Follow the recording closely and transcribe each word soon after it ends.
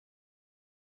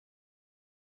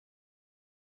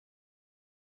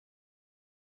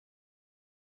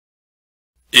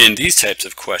In these types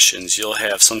of questions, you'll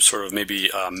have some sort of maybe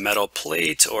a metal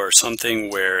plate or something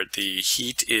where the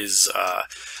heat is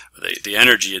the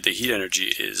energy, the heat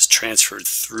energy is transferred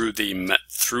through the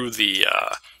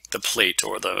plate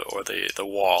or the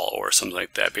wall or something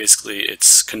like that. Basically,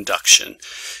 it's conduction.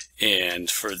 And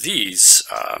for these,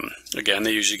 again,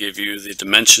 they usually give you the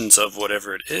dimensions of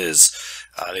whatever it is.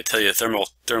 They tell you thermal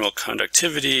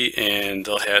conductivity, and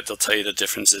they'll tell you the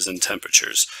differences in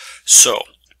temperatures. So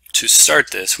to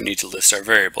start this, we need to list our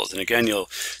variables, and again, you'll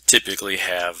typically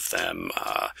have them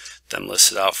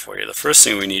listed out for you. The first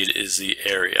thing we need is the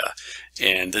area,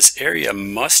 and this area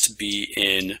must be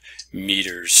in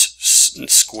meters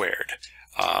squared.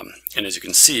 And as you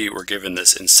can see, we're given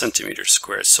this in centimeters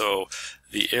squared. So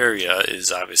the area is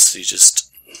obviously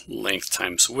just length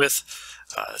times width.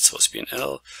 That's supposed to be an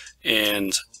L,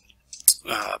 and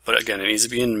but again, it needs to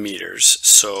be in meters.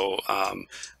 So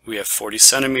we have 40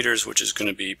 centimeters, which is going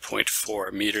to be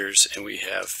 0.4 meters, and we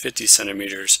have 50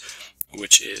 centimeters,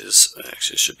 which is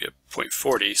actually should be a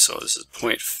 0.40. So this is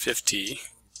 0.50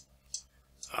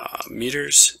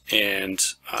 meters, and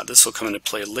this will come into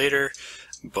play later.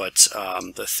 But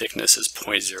the thickness is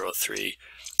 0.03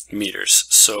 meters.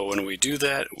 So when we do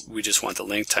that, we just want the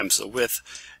length times the width,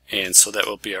 and so that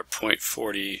will be our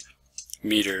 0.40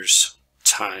 meters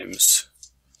times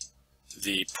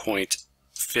the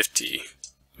 0.50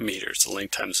 meters, the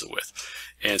length times the width.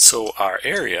 And so our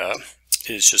area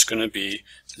is just going to be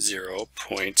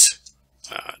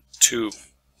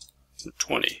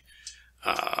 0.220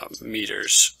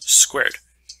 meters squared.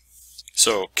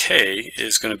 So K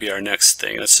is going to be our next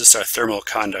thing. That's just our thermal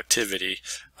conductivity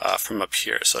from up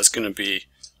here. So that's going to be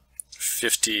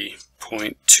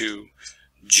 50.2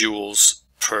 joules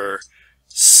per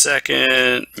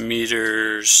second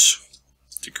meters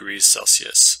degrees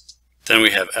Celsius. Then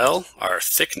we have L, our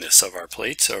thickness of our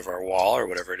plate, of our wall, or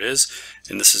whatever it is.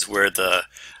 And this is where the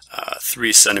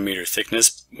 3 centimeter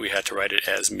thickness, we had to write it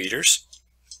as meters.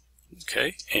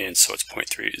 Okay, and so it's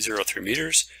 0.303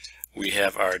 meters. We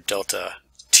have our delta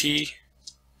T,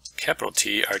 capital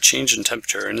T, our change in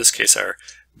temperature, in this case our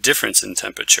difference in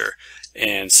temperature.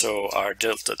 And so our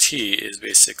delta T is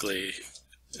basically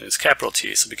capital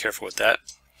T, so be careful with that.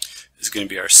 It's going to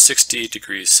be our 60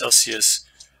 degrees Celsius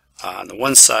on the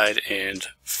one side and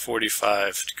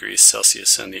 45 degrees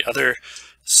Celsius on the other.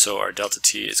 So our delta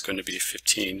T is going to be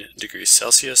 15 degrees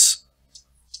Celsius.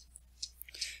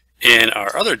 And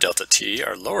our other delta T,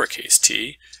 our lowercase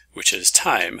t, which is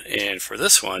time, and for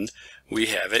this one we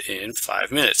have it in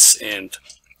 5 minutes, and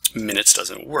minutes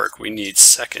doesn't work, we need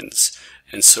seconds.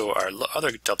 And so our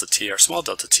other delta T, our small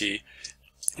delta T,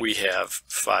 we have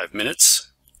 5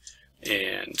 minutes,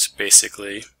 and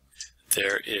basically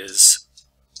there is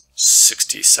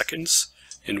 60 seconds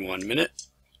in 1 minute.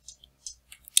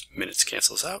 Minutes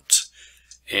cancels out,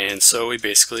 and so we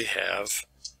basically have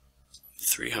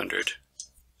 300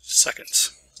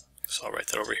 seconds. So I'll write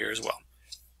that over here as well.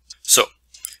 So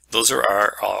those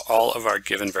are all of our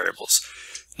given variables.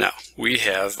 Now we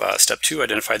have step 2,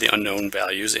 identify the unknown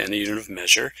values and the unit of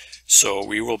measure. So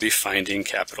we will be finding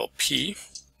capital P,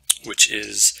 which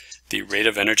is the rate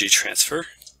of energy transfer.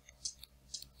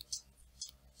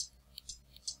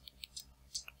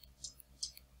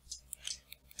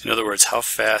 In other words, how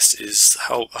fast is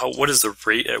what is the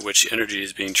rate at which energy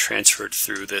is being transferred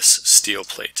through this steel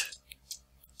plate?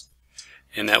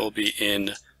 And that will be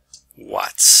in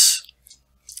watts.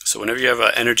 So whenever you have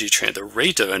the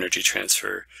rate of energy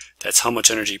transfer, that's how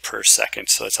much energy per second.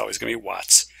 So that's always going to be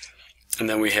watts. And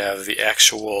then we have the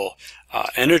actual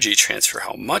energy transfer,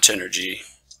 how much energy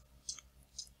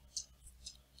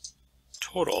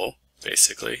total,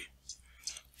 basically.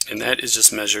 And that is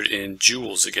just measured in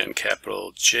joules again,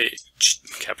 capital J.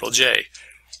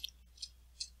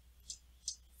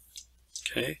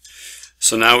 Okay.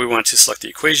 So now we want to select the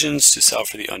equations to solve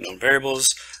for the unknown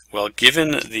variables. Well,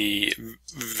 given the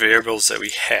variables that we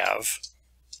have,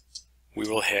 we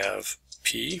will have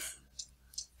P,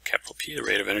 capital P, the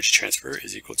rate of energy transfer,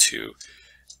 is equal to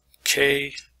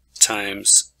K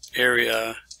times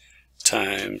area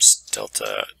times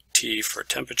delta T for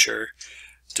temperature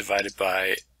divided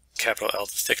by capital L,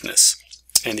 the thickness.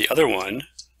 And the other one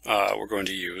we're going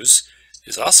to use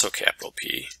is also capital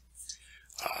P.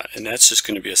 And that's just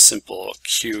going to be a simple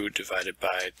Q divided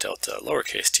by delta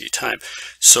lowercase t time.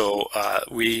 So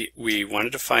we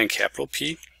wanted to find capital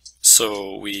P,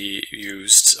 so we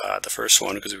used the first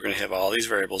one because we're going to have all these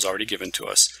variables already given to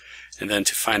us. And then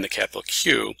to find the capital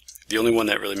Q, the only one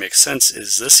that really makes sense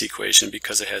is this equation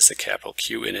because it has the capital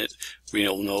Q in it.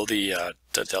 We'll know the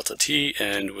delta T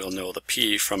and we'll know the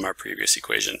P from our previous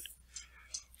equation.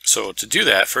 So to do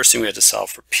that, first thing we had to solve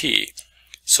for P.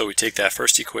 So we take that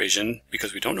first equation,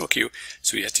 because we don't know Q,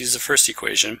 so we have to use the first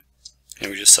equation,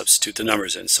 and we just substitute the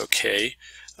numbers in. So K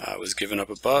was given up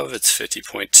above, it's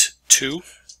 50.2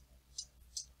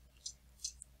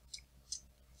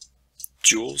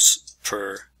 joules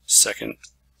per second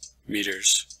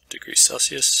meters degrees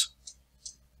Celsius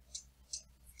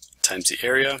times the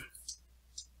area,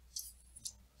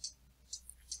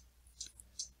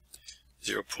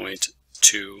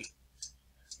 0.2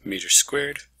 meters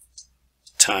squared,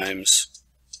 times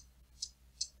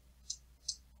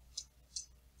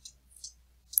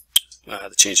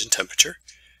the change in temperature,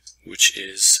 which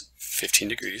is 15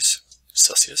 degrees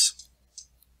Celsius.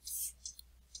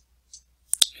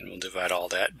 And we'll divide all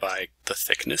that by the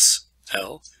thickness,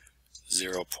 L,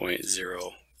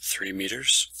 0.03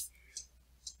 meters.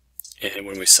 And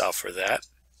when we solve for that,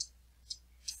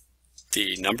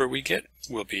 the number we get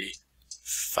will be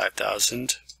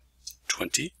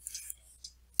 5,020.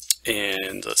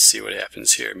 And let's see what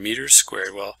happens here. Meters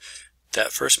squared. Well,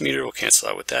 that first meter will cancel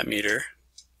out with that meter.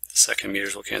 The second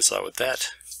meters will cancel out with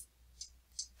that.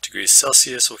 Degrees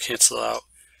Celsius will cancel out.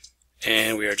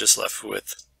 And we are just left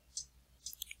with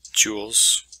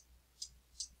joules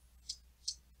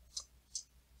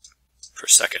per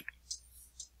second.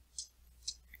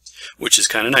 Which is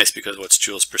kind of nice, because what's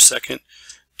joules per second?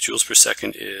 Joules per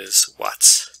second is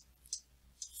watts.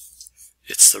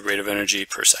 It's the rate of energy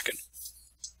per second.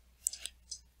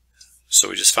 So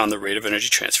we just found the rate of energy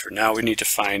transfer. Now we need to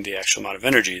find the actual amount of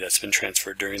energy that's been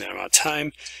transferred during that amount of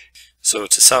time. So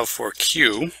to solve for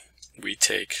Q, we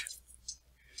take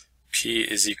P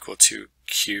is equal to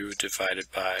Q divided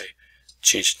by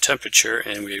change in temperature,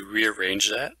 and we rearrange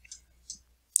that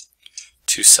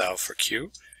to solve for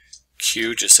Q.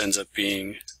 Q just ends up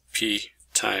being P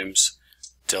times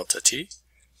delta T.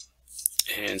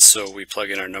 And so we plug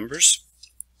in our numbers,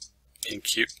 and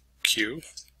Q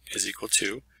is equal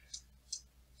to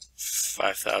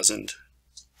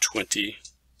 5,020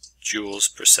 joules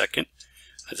per second.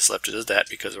 I just left it as that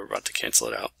because we're about to cancel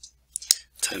it out,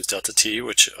 times delta T,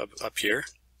 which up here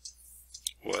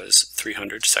was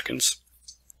 300 seconds.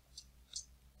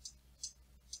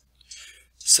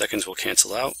 Seconds will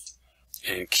cancel out,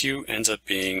 and Q ends up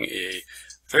being a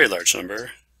very large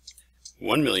number,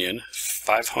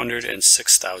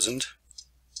 1,506,000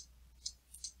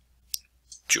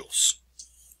 joules.